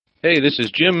Hey, this is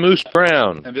Jim Moose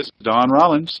Brown. And this is Don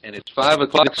Rollins. And it's 5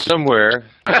 o'clock somewhere.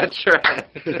 That's right.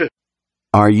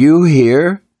 Are you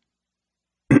here?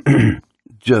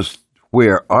 Just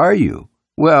where are you?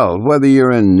 Well, whether you're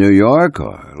in New York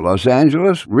or Los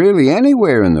Angeles, really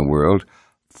anywhere in the world,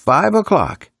 5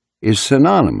 o'clock is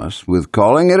synonymous with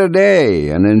calling it a day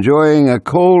and enjoying a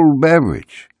cold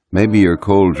beverage. Maybe your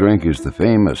cold drink is the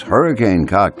famous hurricane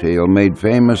cocktail made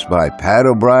famous by Pat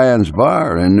O'Brien's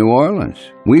bar in New Orleans.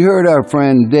 We heard our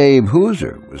friend Dave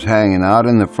Hooser was hanging out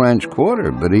in the French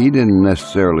Quarter, but he didn't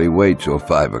necessarily wait till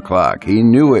 5 o'clock. He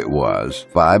knew it was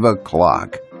 5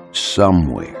 o'clock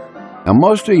somewhere. Now,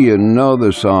 most of you know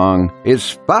the song,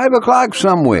 It's 5 O'Clock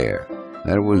Somewhere.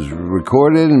 That was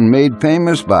recorded and made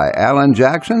famous by Alan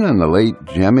Jackson and the late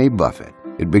Jimmy Buffett.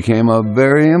 It became a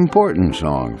very important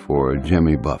song for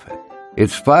Jimmy Buffett.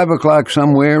 It's 5 O'Clock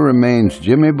Somewhere remains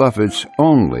Jimmy Buffett's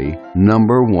only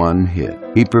 #1 hit.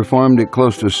 He performed it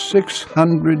close to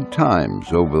 600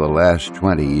 times over the last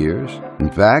 20 years.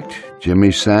 In fact, Jimmy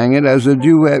sang it as a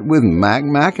duet with Mac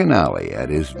McAnally at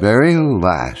his very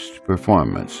last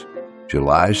performance,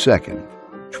 July 2nd,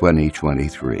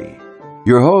 2023.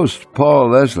 Your host,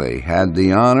 Paul Leslie, had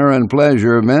the honor and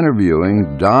pleasure of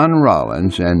interviewing Don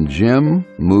Rollins and Jim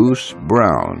Moose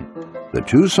Brown, the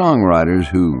two songwriters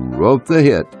who wrote the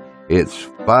hit, It's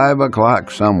 5 O'Clock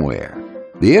Somewhere.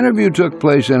 The interview took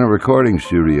place in a recording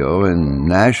studio in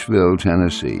Nashville,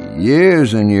 Tennessee,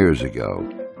 years and years ago.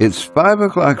 It's 5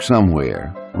 O'Clock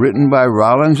Somewhere, written by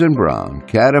Rollins and Brown,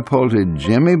 catapulted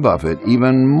Jimmy Buffett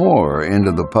even more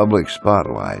into the public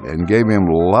spotlight and gave him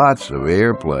lots of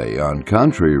airplay on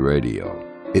country radio.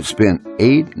 It spent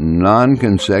 8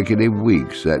 non-consecutive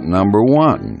weeks at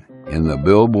 #1 in the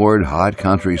Billboard Hot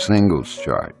Country Singles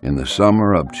chart in the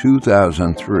summer of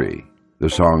 2003. The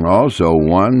song also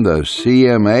won the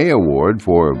CMA Award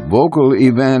for Vocal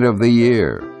Event of the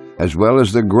Year, as well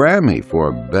as the Grammy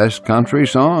for Best Country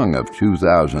Song of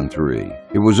 2003.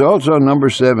 It was also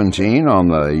 #17 on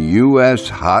the U.S.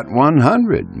 Hot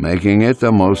 100, making it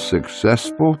the most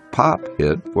successful pop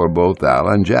hit for both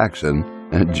Alan Jackson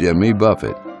and Jimmy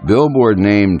Buffett. Billboard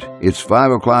named It's 5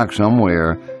 O'Clock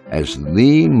Somewhere as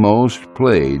the most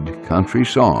played country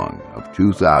song of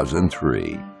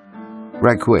 2003.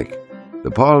 Right quick. The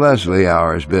Paul Leslie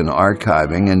Hour has been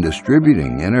archiving and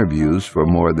distributing interviews for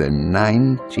more than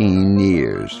 19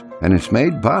 years, and it's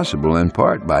made possible in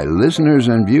part by listeners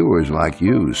and viewers like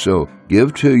you. So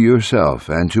give to yourself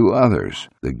and to others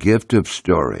the gift of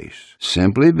stories.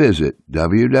 Simply visit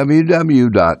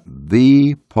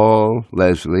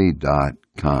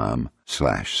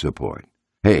www.thepaulleslie.com/support.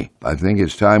 Hey, I think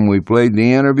it's time we played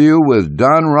the interview with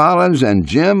Don Rollins and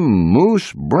Jim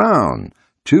Moose Brown,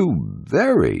 two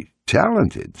very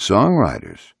talented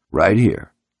songwriters, right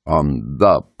here on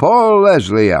the Paul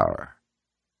Leslie Hour.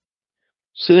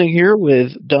 Sitting here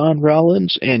with Don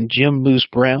Rollins and Jim Moose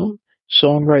Brown,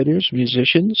 songwriters,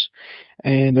 musicians,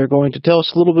 and they're going to tell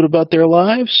us a little bit about their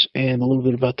lives and a little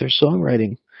bit about their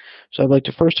songwriting. So I'd like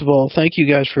to first of all thank you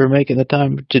guys for making the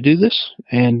time to do this,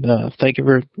 and thank you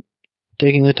for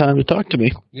taking the time to talk to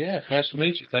me. Yeah, nice to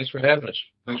meet you. Thanks for having us.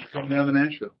 Thanks for coming down to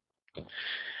Nashville.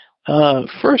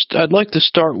 First, I'd like to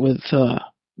start with, to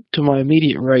my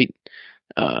immediate right,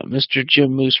 Mr.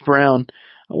 Jim Moose Brown.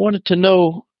 I wanted to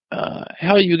know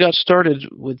how you got started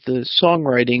with the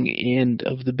songwriting end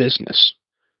of the business.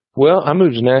 Well, I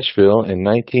moved to Nashville in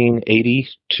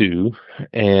 1982,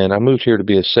 and I moved here to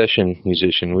be a session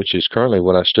musician, which is currently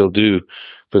what I still do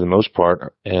for the most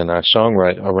part, and I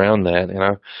songwrite around that, and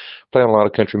I play on a lot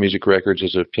of country music records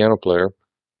as a piano player,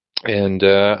 and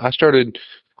I started,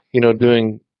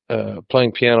 doing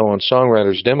playing piano on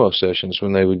songwriters' demo sessions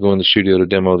when they would go in the studio to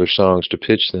demo their songs to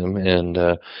pitch them. And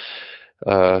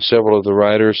several of the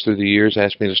writers through the years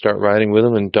asked me to start writing with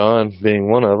them, and Don being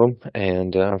one of them.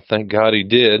 And thank God he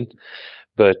did.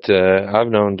 But I've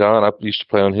known Don. I used to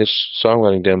play on his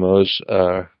songwriting demos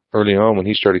early on when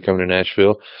he started coming to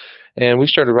Nashville. And we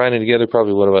started writing together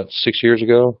probably, about 6 years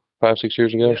ago, 5, 6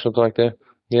 years ago, something like that.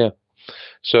 Yeah.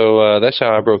 So that's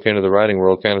how I broke into the writing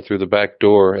world, kind of through the back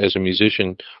door as a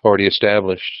musician already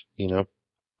established,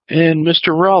 And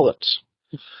Mr. Rollins.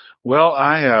 Well,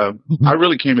 I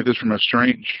really came at this from a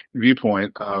strange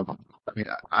viewpoint.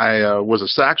 I was a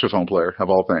saxophone player, of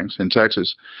all things, in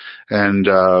Texas, and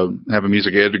have a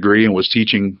music ed degree, and was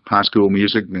teaching high school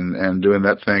music and doing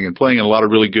that thing and playing in a lot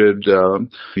of really good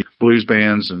blues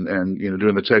bands and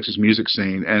doing the Texas music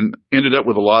scene, and ended up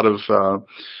with a lot of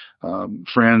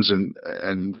friends and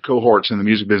cohorts in the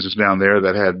music business down there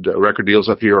that had record deals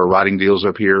up here or writing deals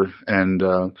up here. And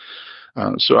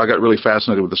so I got really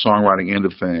fascinated with the songwriting end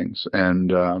of things.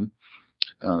 And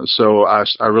So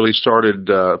I really started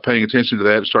paying attention to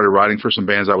that. Started writing for some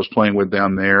bands I was playing with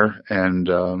down there, and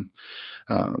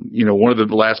one of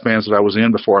the last bands that I was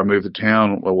in before I moved to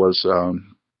town was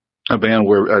a band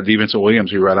where D. Vincent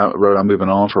Williams, who wrote "I'm Moving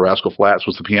On" for Rascal Flatts,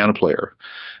 was the piano player,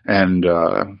 and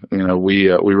we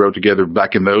wrote together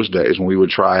back in those days when we would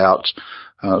try out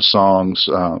songs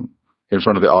in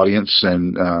front of the audience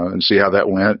and see how that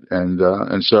went.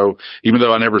 And so even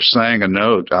though I never sang a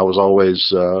note, I was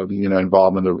always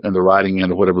involved in the writing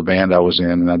end of whatever band I was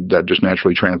in, and that just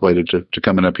naturally translated to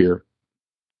coming up here.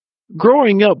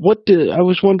 Growing up, I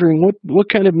was wondering what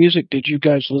kind of music did you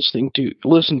guys listen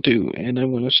to? And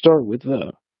I'm going to start with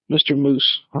Mr.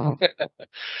 Moose.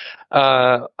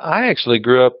 I actually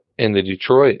grew up in the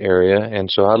Detroit area,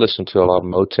 and so I listened to a lot of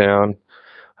Motown,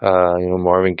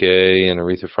 Marvin Gaye and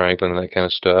Aretha Franklin and that kind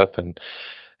of stuff, and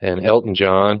Elton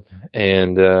John.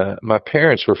 And my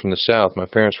parents were from the South. My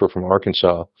parents were from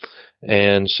Arkansas.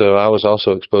 And so I was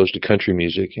also exposed to country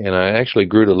music, and I actually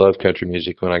grew to love country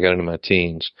music when I got into my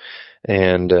teens.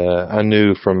 And I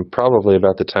knew from probably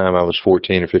about the time I was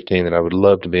 14 or 15 that I would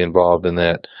love to be involved in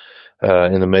that,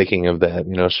 in the making of that.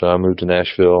 So I moved to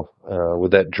Nashville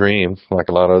with that dream, like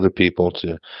a lot of other people,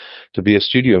 to be a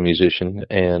studio musician.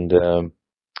 And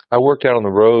I worked out on the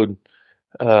road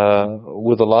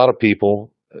with a lot of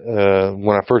people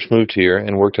when I first moved here,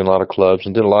 and worked in a lot of clubs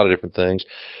and did a lot of different things.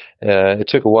 It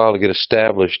took a while to get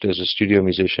established as a studio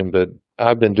musician, but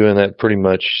I've been doing that pretty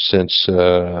much since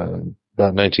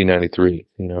about 1993.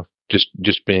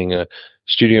 Just being a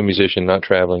studio musician, not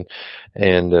traveling,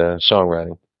 and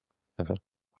songwriting.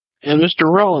 And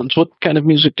Mr. Rollins, what kind of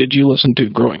music did you listen to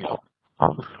growing up?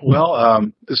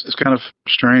 Well, it's kind of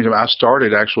strange. I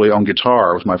started actually on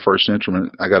guitar. It was my first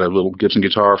instrument. I got a little Gibson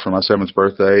guitar for my 7th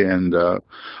birthday, and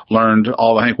learned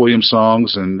all the Hank Williams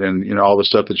songs and all the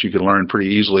stuff that you could learn pretty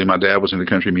easily. My dad was into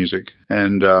country music,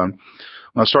 and when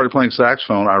I started playing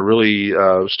saxophone, I really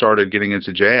started getting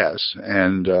into jazz.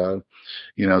 And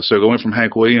so going from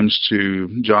Hank Williams to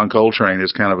John Coltrane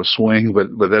is kind of a swing,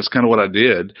 but that's kind of what I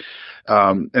did.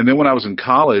 And then when I was in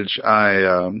college,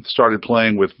 I started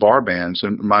playing with bar bands,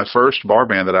 and my first bar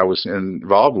band that I was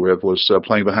involved with was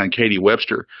playing behind Katie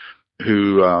Webster,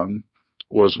 who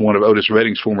was one of Otis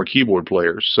Redding's former keyboard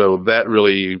players. So that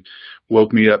really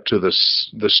woke me up to the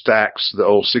Stax, the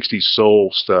old 60s soul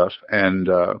stuff, and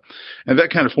that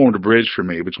kind of formed a bridge for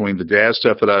me between the jazz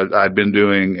stuff that I'd been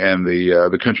doing and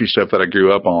the country stuff that I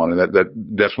grew up on, and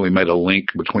that definitely made a link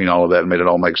between all of that and made it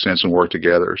all make sense and work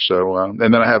together. So and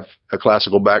then I have a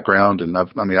classical background, and I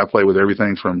play with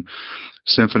everything from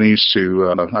symphonies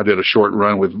to I did a short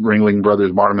run with Ringling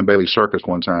Brothers Barnum and Bailey Circus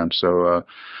one time. So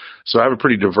I have a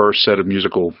pretty diverse set of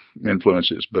musical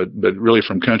influences, but really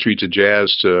from country to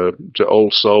jazz to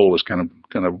old soul is kind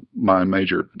of my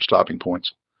major stopping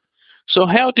points. So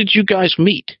how did you guys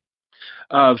meet?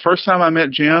 The first time I met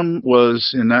Jim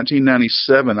was in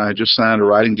 1997. I had just signed a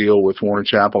writing deal with Warner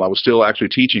Chappell. I was still actually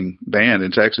teaching band in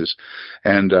Texas,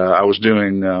 and I was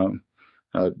doing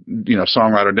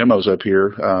songwriter demos up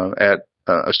here at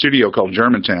a studio called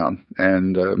Germantown,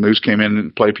 and Moose came in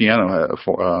and played piano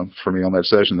for me on that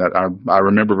session. That I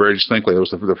remember very distinctly. It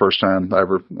was the first time I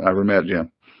ever met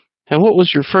Jim. And what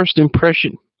was your first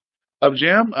impression of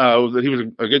Jim? That he was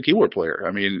a good keyboard player.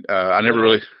 I never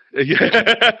really,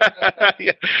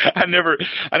 I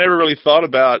never really thought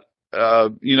about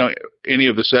any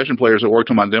of the session players that worked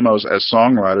on my demos as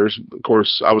songwriters. Of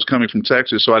course, I was coming from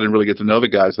Texas, so I didn't really get to know the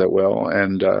guys that well,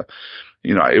 and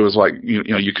it was like,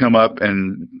 you come up,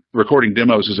 and recording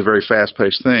demos is a very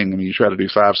fast-paced thing. You try to do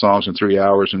 5 songs in 3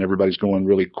 hours, and everybody's going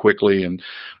really quickly. And,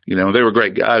 they were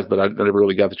great guys, but I never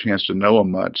really got the chance to know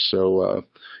them much. So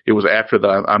it was after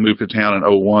that I moved to town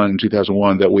in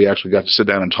 2001, that we actually got to sit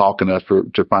down and talk enough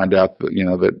to find out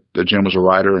that Jim was a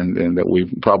writer, and that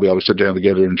we probably ought to sit down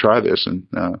together and try this. And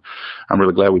I'm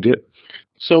really glad we did.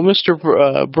 So, Mr.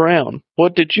 Brown,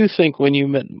 what did you think when you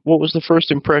met? What was the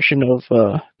first impression of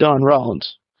Don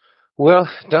Rollins? Well,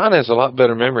 Don has a lot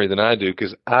better memory than I do,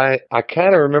 because I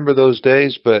kind of remember those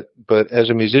days, but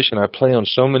as a musician, I play on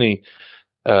so many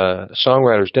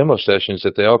songwriters' demo sessions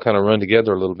that they all kind of run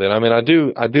together a little bit. I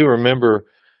do remember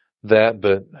that,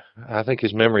 but I think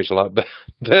his memory's a lot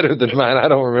better than mine. I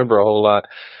don't remember a whole lot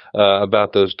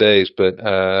about those days, but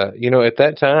at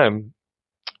that time,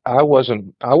 I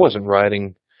wasn't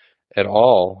writing at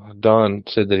all. Don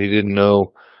said that he didn't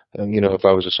know, if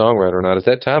I was a songwriter or not. At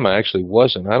that time, I actually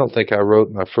wasn't. I don't think I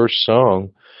wrote my first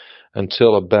song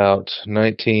until about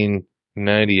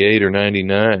 1998 or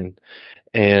 99.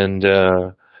 And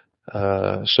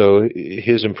So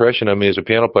his impression of me as a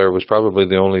piano player was probably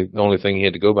the only thing he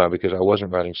had to go by, because I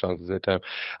wasn't writing songs at that time.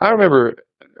 I remember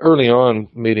early on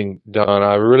meeting Don,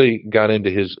 I really got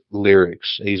into his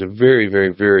lyrics. He's a very,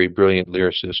 very, very brilliant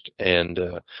lyricist, and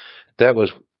that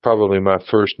was probably my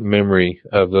first memory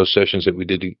of those sessions that we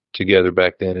did together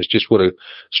back then. Is just what a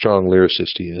strong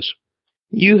lyricist he is.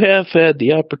 You have had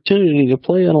the opportunity to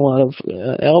play on a lot of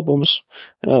albums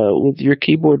with your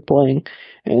keyboard playing,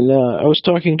 and I was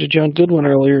talking to John Goodwin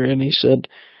earlier, and he said,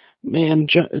 "Man,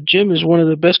 Jim is one of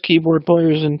the best keyboard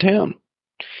players in town."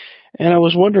 And I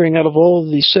was wondering, out of all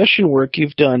of the session work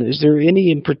you've done, is there any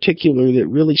in particular that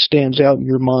really stands out in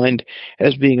your mind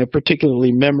as being a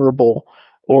particularly memorable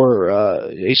or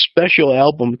a special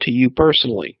album to you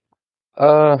personally?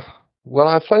 Well,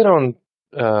 I played on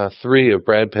 3 of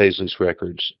Brad Paisley's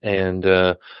records, and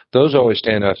those always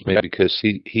stand out to me because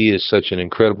he is such an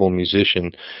incredible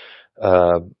musician.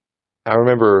 I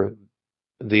remember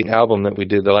the album that we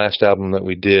did, the last album that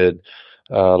we did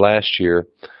last year.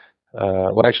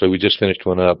 Well, actually, we just finished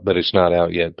one up, but it's not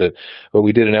out yet. But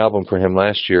we did an album for him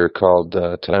last year called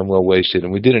Time Well Wasted,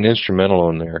 and we did an instrumental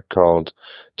on there called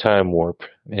Time Warp,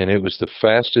 and it was the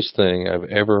fastest thing I've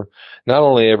ever, not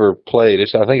only ever played. I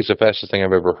think it's the fastest thing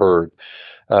I've ever heard.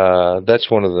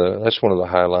 That's one of the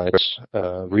highlights,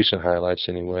 recent highlights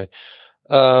anyway.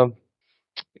 I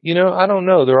don't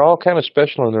know. They're all kind of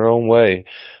special in their own way.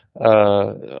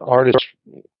 Artists,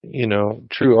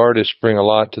 true artists bring a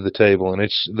lot to the table,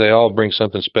 and they all bring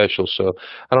something special. So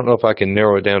I don't know if I can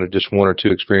narrow it down to just 1 or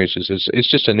 2 experiences. It's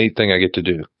just a neat thing I get to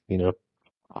do.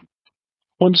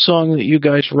 One song that you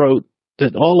guys wrote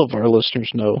that all of our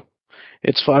listeners know,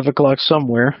 it's 5 o'clock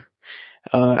somewhere.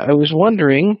 I was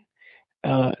wondering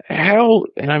how,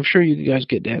 and I'm sure you guys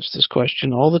get asked this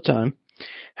question all the time,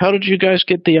 how did you guys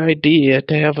get the idea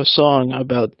to have a song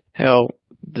about how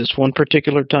this one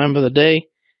particular time of the day,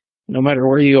 no matter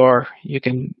where you are, you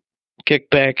can kick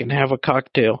back and have a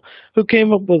cocktail? Who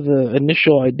came up with the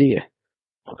initial idea?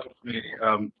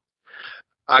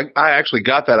 I actually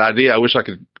got that idea. I wish I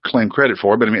could claim credit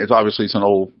for it, but I mean, it's an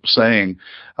old saying.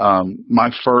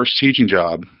 My first teaching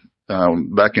job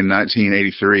back in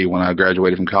 1983, when I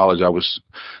graduated from college, I was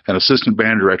an assistant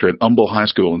band director at Humble High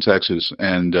School in Texas,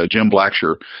 and Jim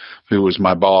Blacksher, who was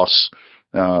my boss,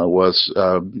 he was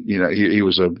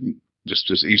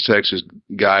just East Texas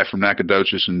guy from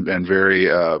Nacogdoches, and very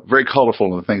very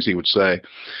colorful in the things he would say.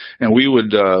 And we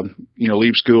would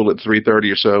leave school at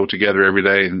 3:30 or so together every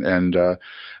day, and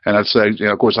I'd say,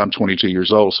 of course, I'm 22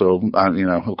 years old, so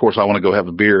of course I want to go have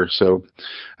a beer. So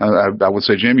I would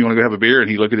say, Jim, you want to go have a beer?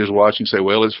 And he'd look at his watch and say,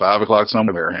 well, it's 5 o'clock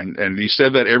somewhere. And he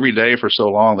said that every day for so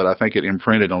long that I think it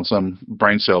imprinted on some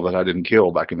brain cell that I didn't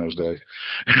kill back in those days.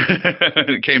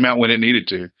 It came out when it needed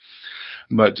to.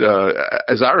 But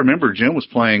as I remember, Jim was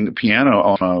playing piano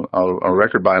on a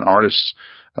record by an artist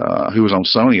who was on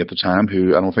Sony at the time,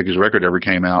 who I don't think his record ever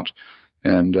came out,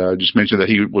 and just mentioned that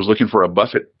he was looking for a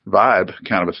Buffett vibe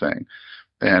kind of a thing.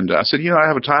 And I said, I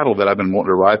have a title that I've been wanting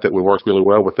to write that would work really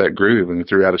well with that groove, and he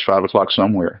threw out his 5 o'clock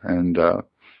somewhere.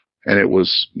 And it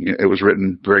was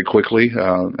written very quickly.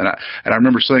 And I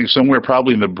remember saying somewhere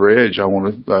probably in the bridge, I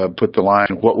want to put the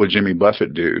line, "What would Jimmy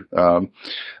Buffett do?"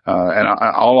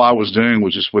 All I was doing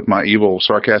was just with my evil,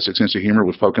 sarcastic sense of humor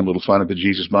was poking a little fun at the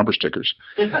Jesus bumper stickers.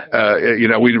 We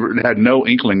had no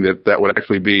inkling that would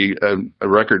actually be a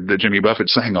record that Jimmy Buffett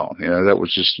sang on. That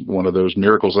was just one of those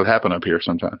miracles that happen up here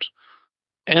sometimes.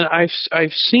 And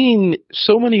I've seen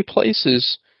so many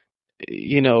places,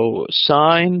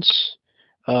 signs,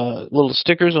 little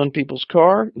stickers on people's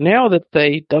car. Now that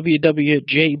they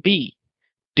WWJBD,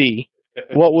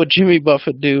 what would Jimmy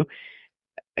Buffett do?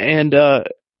 And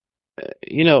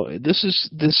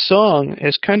this song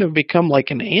has kind of become like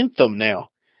an anthem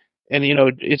now, and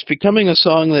it's becoming a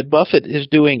song that Buffett is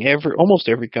doing almost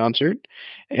every concert,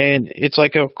 and it's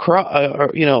like a cry,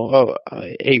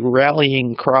 a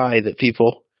rallying cry that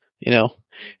people,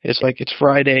 it's like it's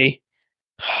Friday.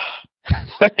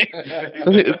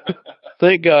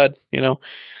 Thank God, and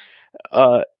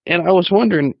I was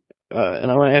wondering,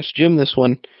 and I want to ask Jim this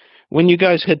one. When you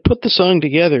guys had put the song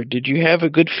together, did you have a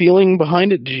good feeling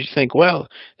behind it? Did you think, wow,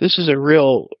 this is a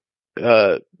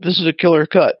killer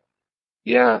cut?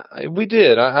 Yeah, we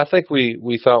did. I think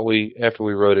we thought after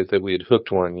we wrote it that we had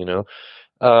hooked one,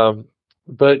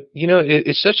 but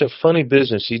it's such a funny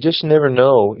business. You just never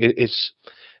know.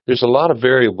 There's a lot of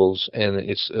variables, and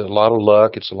it's a lot of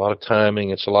luck. It's a lot of timing.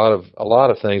 It's a lot of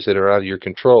things that are out of your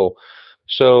control.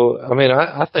 So, I mean,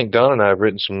 I think Don and I have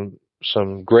written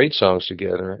some great songs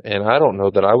together, and I don't know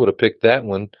that I would have picked that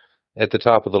one at the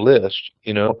top of the list.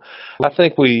 I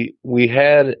think we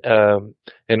had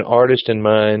an artist in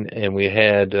mind, and we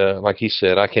had like he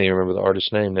said, I can't even remember the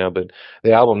artist's name now, but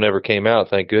the album never came out,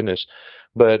 thank goodness.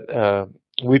 But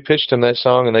we pitched them that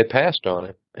song, and they passed on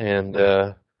it. And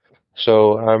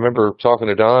so I remember talking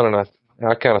to Don, and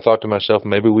I kind of thought to myself,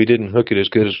 maybe we didn't hook it as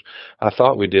good as I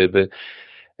thought we did. But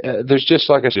there's just,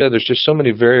 like I said, there's just so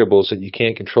many variables that you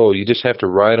can't control. You just have to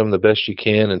write them the best you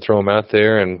can and throw them out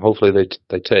there, and hopefully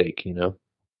they take.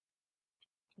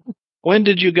 When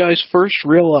did you guys first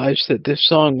realize that this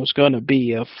song was going to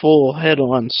be a full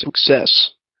head-on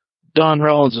success? Don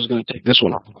Rollins is going to take this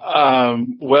one.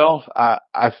 Well,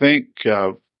 I think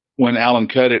when Alan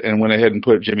cut it and went ahead and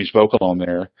put Jimmy's vocal on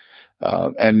there,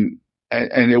 and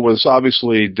it was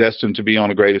obviously destined to be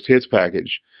on a greatest hits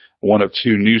package, one of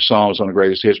two new songs on a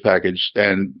greatest hits package,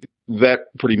 and that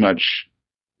pretty much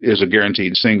is a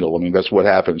guaranteed single. I mean, that's what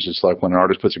happens. It's like when an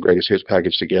artist puts a greatest hits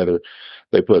package together,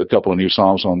 they put a couple of new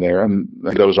songs on there, and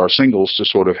those are singles to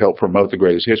sort of help promote the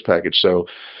greatest hits package. So,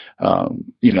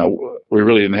 we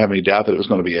really didn't have any doubt that it was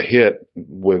going to be a hit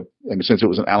since it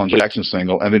was an Alan Jackson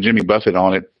single, and then Jimmy Buffett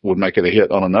on it would make it a hit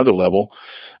on another level.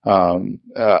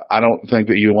 I don't think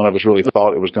that either one of us really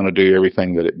thought it was going to do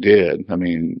everything that it did. I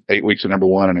mean, 8 weeks at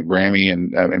 #1 and a Grammy,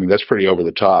 and I mean, that's pretty over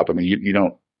the top. I mean, you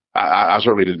don't, I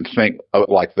certainly didn't think of it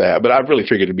like that, but I really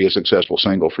figured it'd be a successful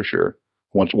single for sure.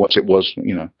 Once it was,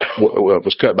 it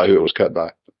was cut by who it was cut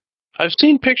by. I've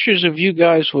seen pictures of you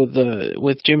guys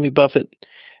with Jimmy Buffett,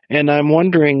 and I'm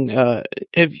wondering,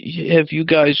 have you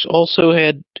guys also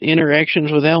had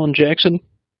interactions with Alan Jackson?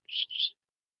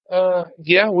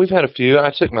 Yeah, we've had a few.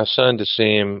 I took my son to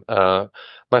see him.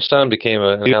 My son became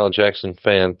an Alan Jackson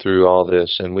fan through all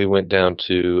this, and we went down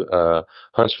to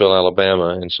Huntsville,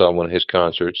 Alabama, and saw one of his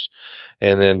concerts.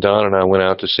 And then Don and I went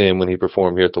out to see him when he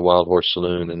performed here at the Wild Horse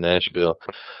Saloon in Nashville.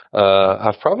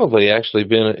 I've probably actually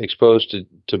been exposed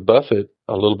to Buffett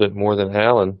a little bit more than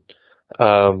Alan.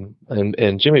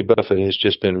 And Jimmy Buffett has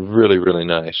just been really, really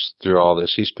nice through all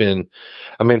this.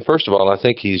 First of all, I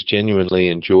think he's genuinely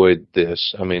enjoyed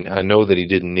this. I mean, I know that he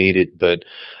didn't need it, but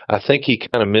I think he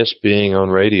kind of missed being on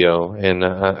radio,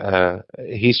 and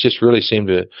he's just really seemed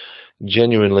to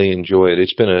genuinely enjoy it.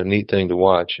 It's been a neat thing to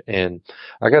watch. And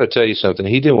I got to tell you something.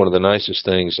 He did one of the nicest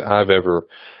things I've ever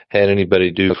had anybody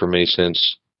do for me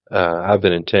since I've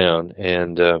been in town.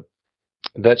 And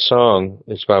that song,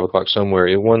 It's 5 O'Clock Somewhere,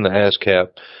 it won the ASCAP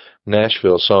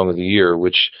Nashville Song of the Year,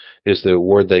 which is the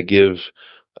award they give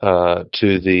to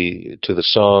the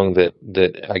song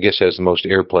that I guess has the most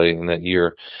airplay in that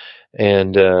year.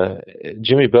 And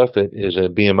Jimmy Buffett is a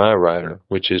BMI writer,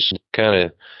 which is kind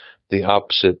of the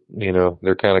opposite.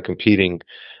 They're kind of competing,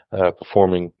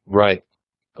 performing right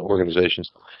organizations.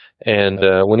 And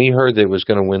when he heard that it was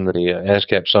going to win the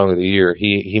ASCAP Song of the Year,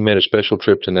 he made a special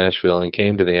trip to Nashville and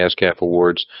came to the ASCAP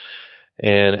Awards.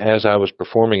 And as I was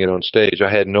performing it on stage, I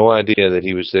had no idea that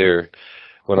he was there.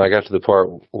 When I got to the part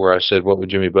where I said, "What would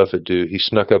Jimmy Buffett do?" he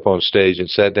snuck up on stage and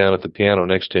sat down at the piano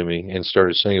next to me and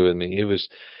started singing with me. It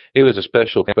was a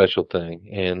special thing.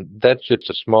 And that's just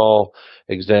a small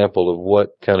example of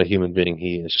what kind of human being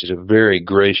he is. He's a very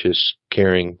gracious,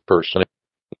 caring person.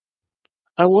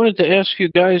 I wanted to ask you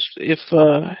guys if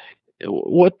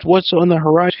what's on the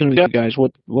horizon with you guys.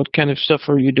 What kind of stuff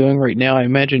are you doing right now? I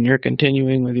imagine you're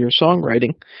continuing with your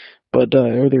songwriting, but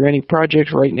are there any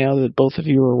projects right now that both of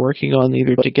you are working on,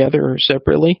 either together or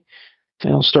separately?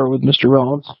 And I'll start with Mr.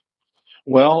 Rollins.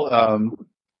 Well,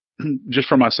 just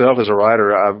for myself as a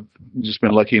writer, I've just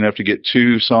been lucky enough to get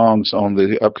 2 songs on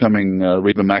the upcoming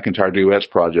Reba McEntire Duets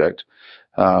project,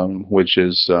 which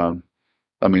is,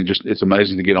 it's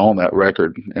amazing to get on that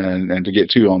record, and to get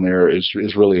 2 on there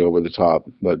is really over the top.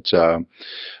 But I'm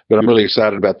really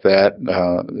excited about that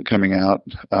coming out.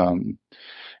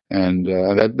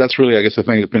 That's really, I guess, the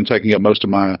thing that's been taking up most of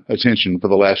my attention for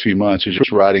the last few months is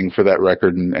just writing for that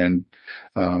record. And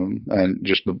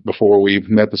just before we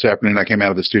met this afternoon, I came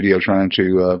out of the studio trying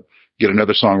to get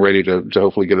another song ready to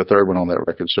hopefully get a third one on that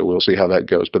record. So we'll see how that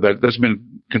goes. But that's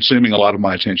been consuming a lot of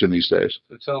my attention these days.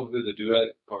 So tell them who the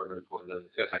duet partner was.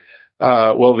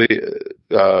 Well,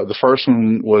 the first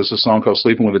one was a song called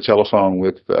 "Sleeping with a Telephone"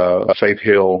 with Faith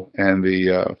Hill, and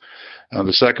the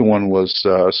second one was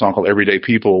a song called "Everyday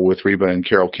People" with Reba and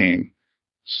Carole King.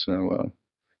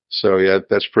 So yeah,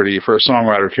 that's pretty. For a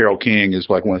songwriter, Carole King is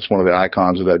like one of the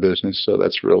icons of that business. So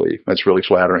that's really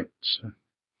flattering. So.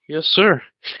 Yes, sir.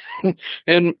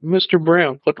 And Mr.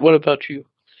 Brown, what about you?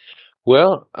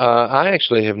 Well, I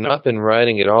actually have not been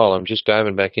writing at all. I'm just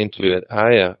diving back into it.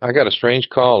 I got a strange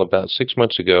call about 6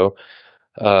 months ago.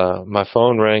 My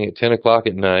phone rang at 10 o'clock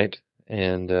at night,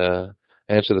 and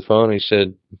answered the phone. He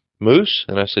said, Moose?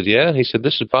 And I said, yeah. And he said,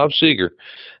 this is Bob Seger.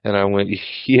 And I went,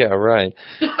 yeah, right.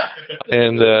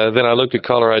 And then I looked at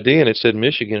caller ID and it said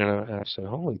Michigan. And I said,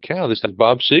 holy cow, this is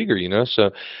Bob Seger,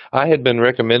 So I had been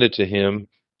recommended to him.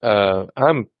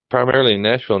 I'm primarily in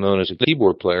Nashville known as a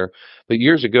keyboard player. But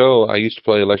years ago, I used to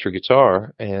play electric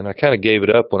guitar, and I kind of gave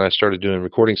it up when I started doing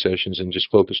recording sessions and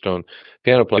just focused on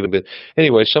piano playing. But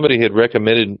anyway, somebody had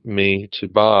recommended me to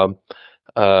Bob,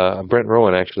 Brent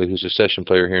Rowan, actually, who's a session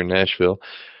player here in Nashville,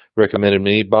 recommended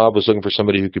me. Bob was looking for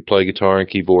somebody who could play guitar and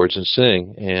keyboards and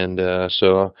sing. And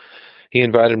so he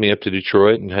invited me up to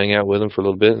Detroit and hang out with him for a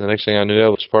little bit. And the next thing I knew, I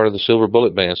was part of the Silver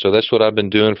Bullet Band. So that's what I've been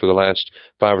doing for the last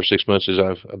 5 or 6 months. Is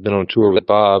I've been on tour with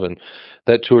Bob, and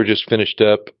that tour just finished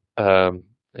up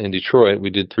in Detroit. We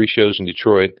did 3 shows in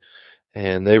Detroit,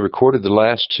 and they recorded the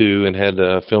last 2 and had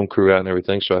a film crew out and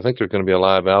everything. So I think there's going to be a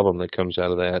live album that comes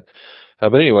out of that.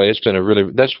 But anyway, it's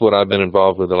been that's what I've been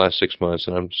involved with the last 6 months,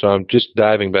 and I'm just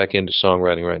diving back into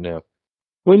songwriting right now.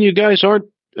 When you guys aren't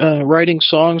writing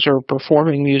songs or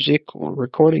performing music or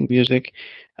recording music,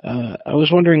 I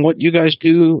was wondering what you guys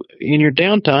do in your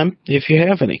downtime, if you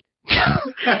have any.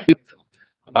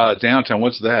 Downtime,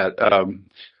 what's that?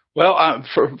 Well,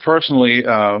 personally,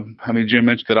 Jim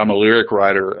mentioned that I'm a lyric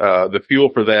writer. The fuel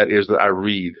for that is that I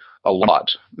read a lot.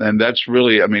 And that's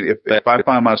really, if I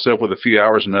find myself with a few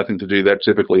hours and nothing to do, that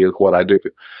typically is what I do.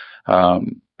 I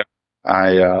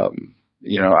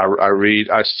read.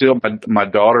 My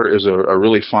daughter is a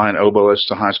really fine oboist,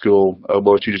 a high school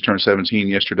oboist. She just turned 17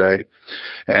 yesterday.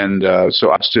 And so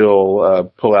I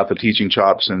still pull out the teaching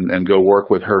chops and go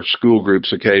work with her school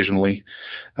groups occasionally,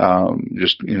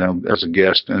 as a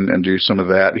guest and do some of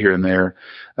that here and there.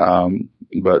 And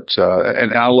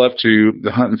I love to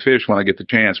hunt and fish when I get the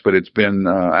chance, but it's been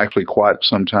actually quite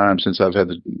some time since I've had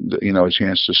a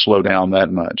chance to slow down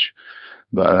that much.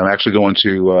 But I'm actually going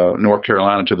to North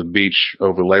Carolina to the beach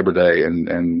over Labor Day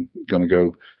and going to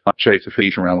go chase the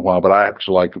fish around a while. But I have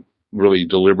to really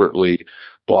deliberately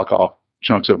block off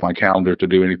chunks of my calendar to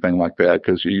do anything like that,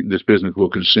 because this business will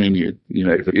consume you.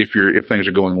 If things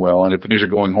are going well, and if things are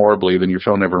going horribly, then your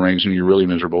phone never rings and you're really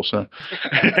miserable. So,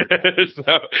 it's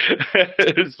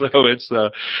but all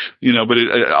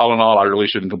in all, I really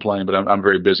shouldn't complain. But I'm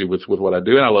very busy with what I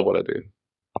do, and I love what I do.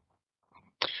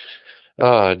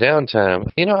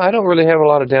 Downtime. I don't really have a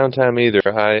lot of downtime either.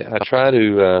 I try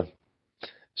to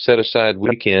set aside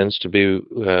weekends to be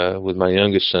with my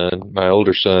youngest son. My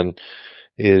older son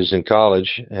is in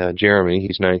college, Jeremy.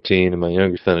 He's 19, and my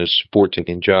younger son is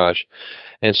 14, Josh.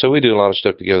 And so we do a lot of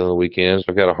stuff together on the weekends.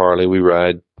 I've got a Harley. We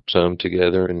ride some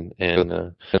together and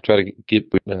try to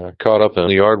get caught up on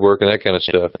the yard work and that kind of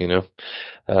stuff,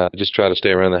 Just try to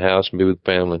stay around the house and be with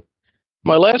family.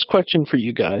 My last question for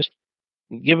you guys,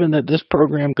 given that this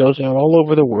program goes out all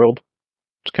over the world,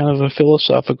 it's kind of a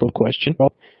philosophical question.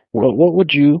 Well, what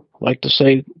would you like to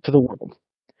say to the world?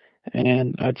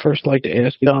 And I'd first like to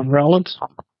ask Don Rollins.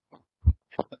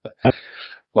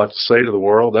 Like to say to the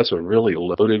world? That's a really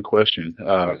loaded question.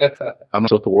 I'm not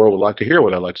sure if the world would like to hear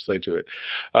what I'd like to say to it.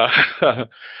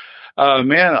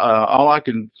 All I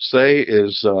can say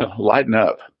is lighten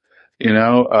up.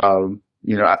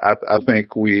 I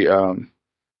think we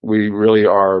really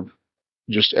are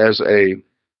just as a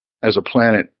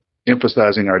planet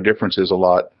emphasizing our differences a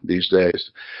lot these days.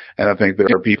 And I think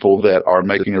there are people that are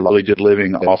making a really good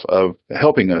living off of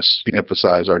helping us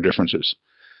emphasize our differences.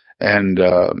 And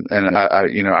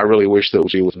I really wish that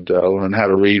we would learn how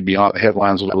to read beyond the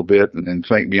headlines a little bit and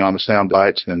think beyond the sound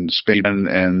bites and speak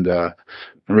and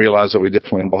realize that we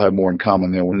definitely all have more in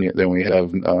common than we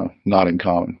have not in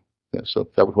common. So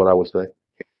that was what I would say.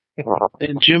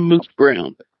 And Jim Moose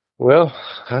Brown. Well,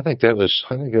 I think that was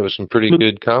some pretty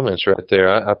good comments right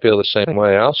there. I feel the same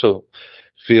way. I also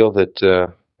feel that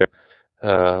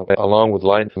along with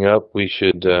lightening up, we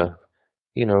should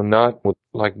not,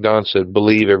 like Don said,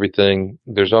 believe everything.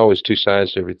 There's always 2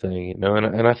 sides to everything,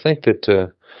 and I think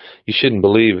that you shouldn't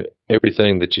believe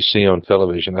everything that you see on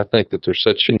television. I think that there's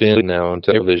such spin now on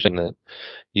television that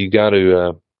you got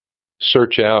to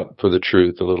search out for the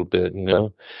truth a little bit, and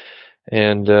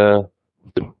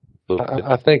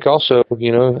I think also,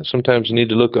 sometimes you need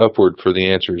to look upward for the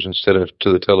answers instead of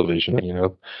to the television,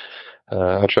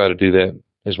 I try to do that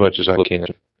as much as I can.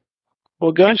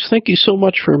 Well, guys, thank you so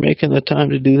much for making the time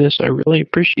to do this. I really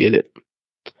appreciate it.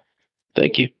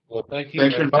 Thank you. Well, thank you.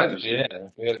 Thanks for inviting us. Yeah,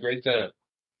 we had a great time.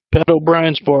 Pat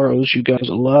O'Brien's borrows you guys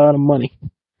a lot of money.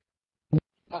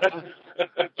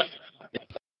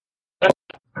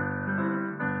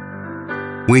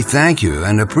 We thank you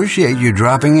and appreciate you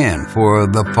dropping in for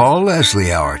the Paul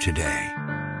Leslie Hour today.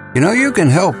 You know, you can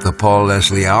help the Paul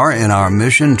Leslie Hour in our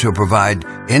mission to provide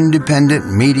independent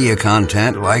media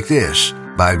content like this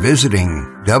by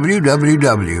visiting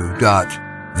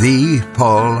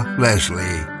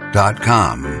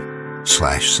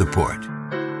www.thepaulleslie.com/support.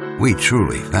 We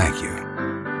truly thank you.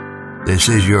 This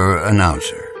is your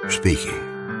announcer speaking.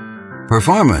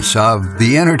 Performance of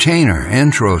The Entertainer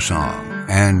intro song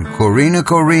and Corina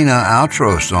Corina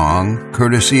outro song,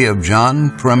 courtesy of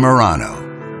John Primorano.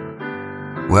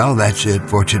 Well, that's it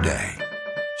for today.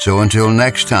 So until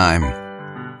next time,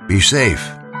 be safe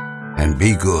and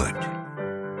be good.